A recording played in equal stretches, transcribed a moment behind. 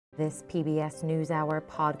This PBS NewsHour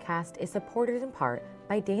podcast is supported in part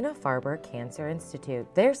by Dana-Farber Cancer Institute.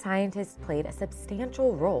 Their scientists played a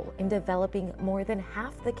substantial role in developing more than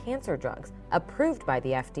half the cancer drugs approved by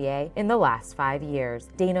the FDA in the last 5 years.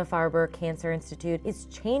 Dana-Farber Cancer Institute is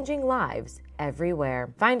changing lives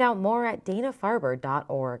everywhere. Find out more at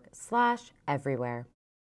danafarber.org/everywhere.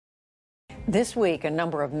 This week, a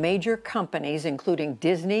number of major companies, including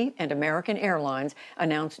Disney and American Airlines,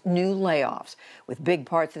 announced new layoffs. With big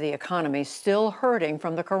parts of the economy still hurting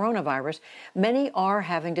from the coronavirus, many are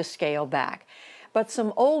having to scale back. But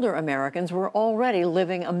some older Americans were already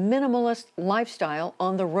living a minimalist lifestyle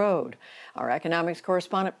on the road. Our economics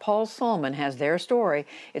correspondent Paul Solman has their story.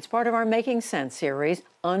 It's part of our Making Sense series,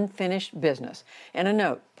 Unfinished Business. And a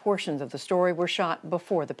note, portions of the story were shot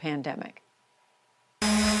before the pandemic.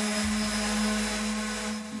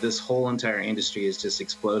 This whole entire industry is just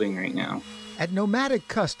exploding right now. At Nomadic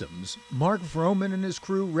Customs, Mark Vroman and his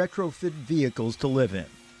crew retrofit vehicles to live in.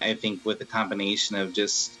 I think with the combination of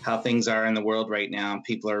just how things are in the world right now,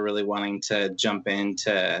 people are really wanting to jump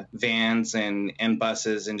into vans and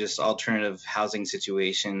buses and just alternative housing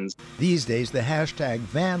situations. These days, the hashtag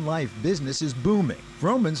van life business is booming.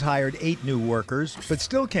 Vroman's hired 8 new workers, but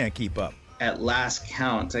still can't keep up. At last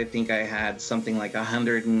count, I think I had something like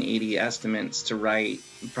 180 estimates to write,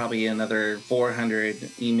 probably another 400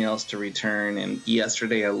 emails to return, and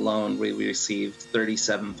yesterday alone we received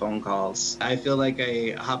 37 phone calls. I feel like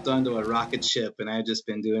I hopped onto a rocket ship and I've just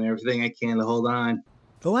been doing everything I can to hold on.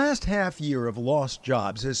 The last half year of lost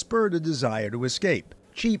jobs has spurred a desire to escape.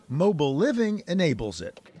 Cheap mobile living enables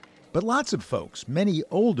it. But lots of folks, many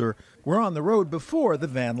older, were on the road before the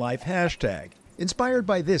van life hashtag. Inspired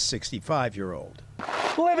by this 65-year-old.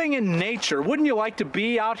 Living in nature. Wouldn't you like to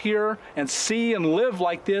be out here and see and live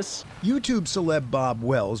like this? YouTube celeb Bob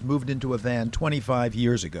Wells moved into a van 25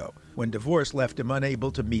 years ago when divorce left him unable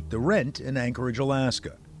to meet the rent in Anchorage,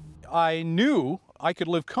 Alaska. I knew I could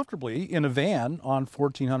live comfortably in a van on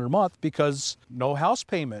 $1,400 a month because no house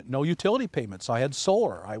payment, no utility payments. I had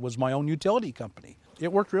solar. I was my own utility company.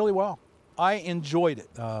 It worked really well. I enjoyed it.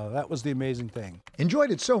 That was the amazing thing.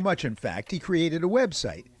 Enjoyed it so much, in fact, he created a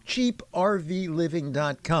website,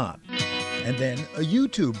 cheaprvliving.com, and then a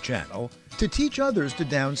YouTube channel to teach others to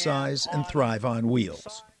downsize and thrive on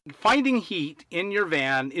wheels. Finding heat in your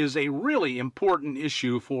van is a really important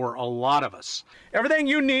issue for a lot of us. Everything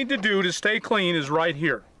you need to do to stay clean is right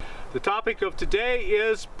here. The topic of today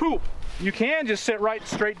is poop. You can just sit right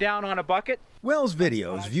straight down on a bucket. Wells'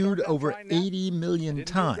 videos, viewed over 80 million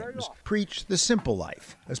times, preach the simple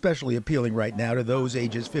life, especially appealing right now to those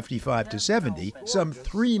ages 55 to 70, some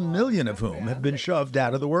 3 million of whom have been shoved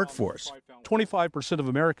out of the workforce. 25% of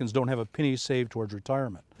Americans don't have a penny saved towards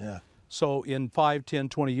retirement. Yeah. So in 5, 10,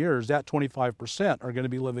 20 years, that 25% are going to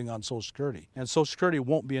be living on Social Security. And Social Security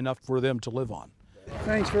won't be enough for them to live on.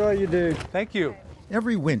 Thanks for all you do. Thank you.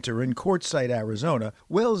 Every winter in Quartzsite, Arizona,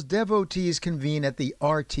 Wells devotees convene at the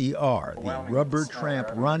RTR, the Rubber Tramp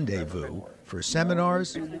Rendezvous, for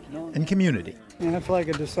seminars and community. Yeah, it's like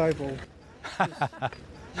a disciple.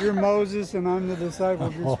 You're Moses and I'm the disciple,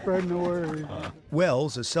 just spreading the word.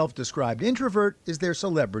 Wells, a self-described introvert, is their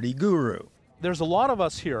celebrity guru. There's a lot of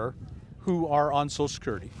us here who are on Social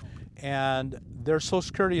Security, and their Social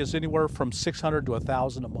Security is anywhere from $600 to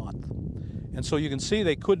 $1,000 a month. And so you can see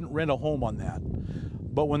they couldn't rent a home on that.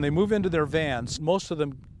 But when they move into their vans, most of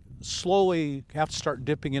them slowly have to start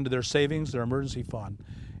dipping into their savings, their emergency fund.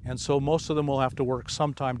 And so most of them will have to work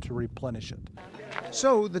sometime to replenish it.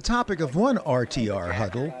 So the topic of one RTR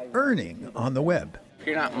huddle, earning on the web. If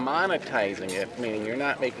you're not monetizing it, meaning you're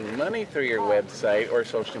not making money through your website or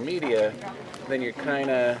social media, then you're kind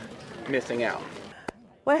of missing out.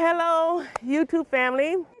 Well, hello, YouTube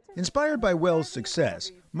family. Inspired by Wells'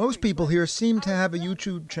 success, most people here seem to have a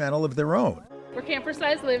YouTube channel of their own. We're Camper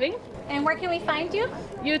Size Living. And where can we find you?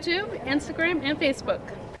 YouTube, Instagram, and Facebook.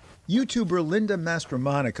 YouTuber Linda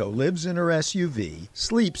Mastromonaco lives in her SUV,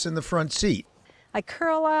 sleeps in the front seat. I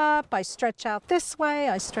curl up, I stretch out this way,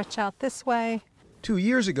 I stretch out this way. 2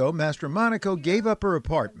 years ago, Mastromonaco gave up her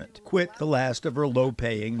apartment, quit the last of her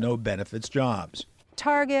low-paying, no-benefits jobs.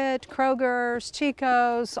 Target, Kroger's,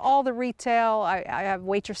 Chico's, all the retail. I have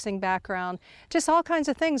waitressing background. Just all kinds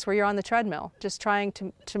of things where you're on the treadmill, just trying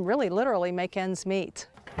to really literally make ends meet.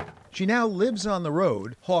 She now lives on the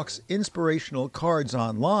road, hawks inspirational cards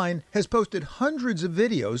online, has posted hundreds of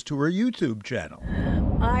videos to her YouTube channel.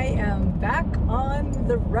 I am back on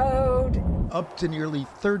the road. Up to nearly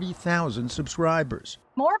 30,000 subscribers.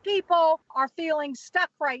 More people are feeling stuck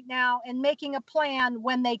right now and making a plan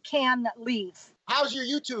when they can leave. How's your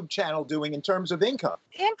YouTube channel doing in terms of income?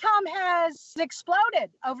 Income has exploded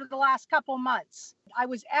over the last couple months. I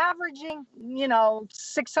was averaging,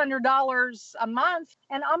 $600 a month,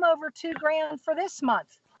 and I'm over $2,000 for this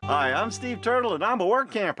month. Hi, I'm Steve Turtle, and I'm a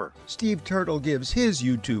work camper. Steve Turtle gives his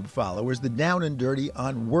YouTube followers the down and dirty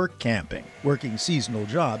on work camping, working seasonal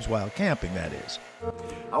jobs while camping, that is.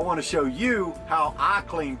 I want to show you how I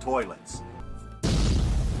clean toilets.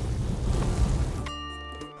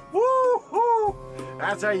 Woo-hoo!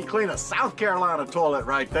 That's how you clean a South Carolina toilet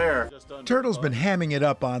right there. Turtle's been hamming it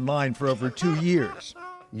up online for over 2 years.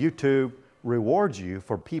 YouTube rewards you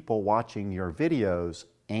for people watching your videos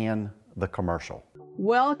and the commercial.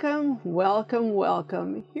 Welcome, welcome,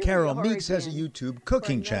 welcome. Here Carol Meeks has a YouTube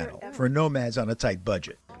cooking channel for nomads on a tight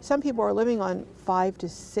budget. Some people are living on $500 to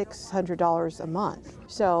 $600 a month.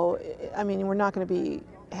 So, we're not going to be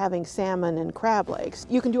having salmon and crab legs.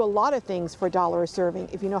 You can do a lot of things for $1 a serving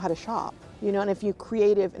if you know how to shop, and if you're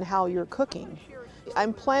creative in how you're cooking.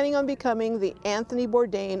 I'm planning on becoming the Anthony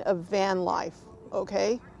Bourdain of van life,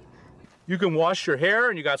 okay? You can wash your hair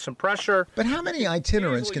and you got some pressure. But how many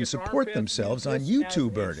itinerants can support themselves on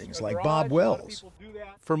YouTube earnings like Bob Wells?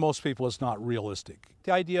 For most people, it's not realistic.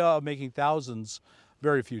 The idea of making thousands,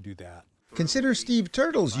 very few do that. Consider Steve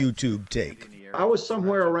Turtle's YouTube take. I was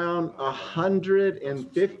somewhere around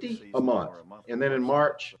 150 a month. And then in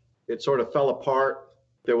March, it sort of fell apart.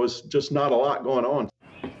 There was just not a lot going on.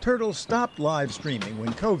 Turtle stopped live streaming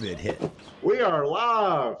when COVID hit. We are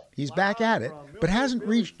live. He's back at it, but hasn't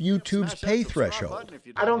reached YouTube's pay threshold.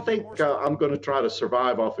 I don't think I'm going to try to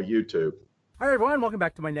survive off of YouTube. Hi everyone, welcome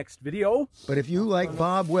back to my next video. But if you, like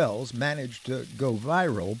Bob Wells, managed to go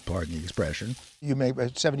viral, pardon the expression, you make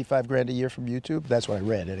 $75,000 a year from YouTube? That's what I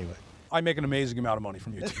read anyway. I make an amazing amount of money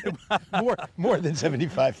from YouTube. more than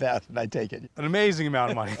 $75,000, I take it. An amazing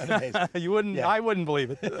amount of money. You wouldn't. Yeah. I wouldn't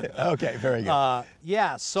believe it. Okay, very good.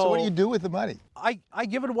 Yeah. So what do you do with the money? I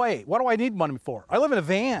give it away. What do I need money for? I live in a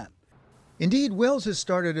van. Indeed, Wells has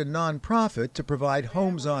started a nonprofit to provide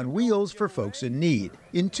homes on wheels for folks in need,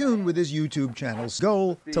 in tune with his YouTube channel's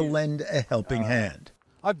goal to lend a helping hand.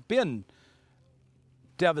 I've been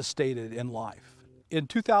devastated in life. In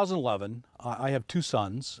 2011, I have 2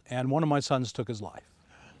 sons, and one of my sons took his life.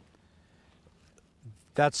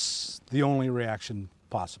 That's the only reaction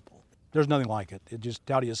possible. There's nothing like it. It just,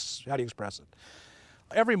 how do you express it?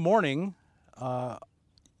 Every morning,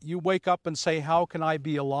 you wake up and say, how can I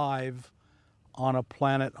be alive on a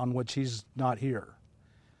planet on which he's not here?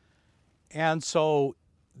 And so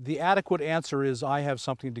the adequate answer is, I have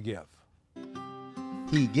something to give.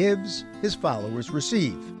 He gives, his followers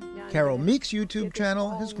receive. Carol Meeks' YouTube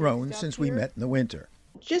channel has grown since we met in the winter.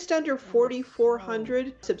 Just under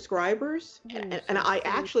 4,400 subscribers. And I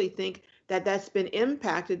actually think that that's been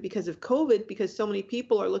impacted because of COVID, because so many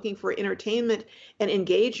people are looking for entertainment and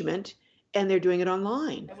engagement, and they're doing it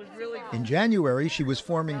online. In January, she was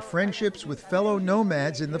forming friendships with fellow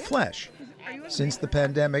nomads in the flesh. Since the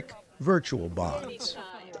pandemic, virtual bonds.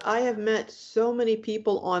 I have met so many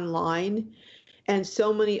people online and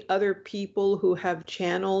so many other people who have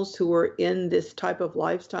channels who are in this type of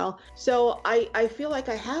lifestyle. So I feel like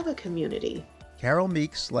I have a community. Carol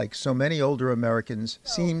Meeks, like so many older Americans,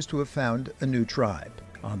 seems to have found a new tribe.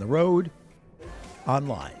 On the road,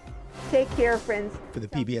 online. Take care, friends. For the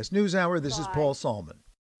PBS NewsHour, this is Paul Salmon.